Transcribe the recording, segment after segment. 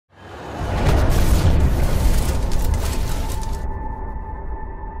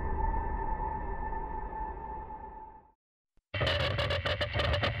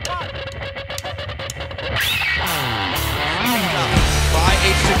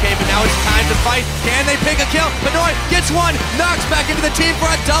Now it's time to fight. Can they pick a kill? Pinoy gets one, knocks back into the team for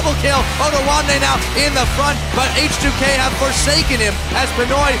a double kill. Odoamne now in the front, but H2K have forsaken him as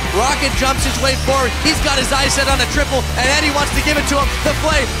Pinoy rocket jumps his way forward. He's got his eyes set on a triple, and Eddie wants to give it to him. The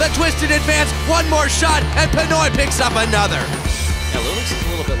play, the twisted advance, one more shot, and Pinoy picks up another. Yeah, Lulix is a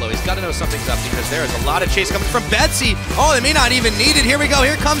little bit low. He's got to know something's up because there is a lot of chase coming from Betsy. Oh, they may not even need it. Here we go.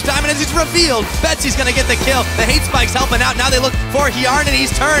 Here comes Diamond as he's revealed. Betsy's going to get the kill. The hate spike's helping out. Now they look for Hjarnan.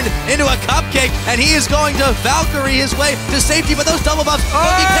 He's turned into a cupcake, and he is going to Valkyrie his way to safety. But those double buffs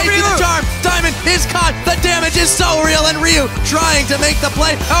will be paid to the charm. Diamond is caught. The damage is so real, and Ryu trying to make the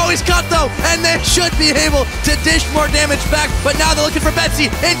play. Oh, he's caught, though, and they should be able to dish more damage back. But now they're looking for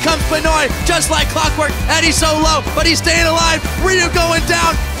Betsy. In comes Pinoy, just like clockwork. Eddie's so low, but he's staying alive. Ryu going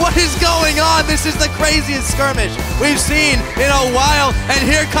down. What is going on? This is the craziest skirmish we've seen in a while. And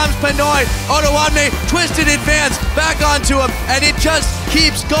here comes Pinoy. Odoamne, twisted advance, back onto him, and it just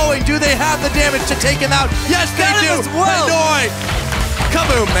keeps going. Do they have the damage to take him out? Yes, they do. Pinoy.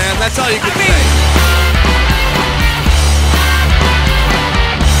 Kaboom, man. That's all you can say.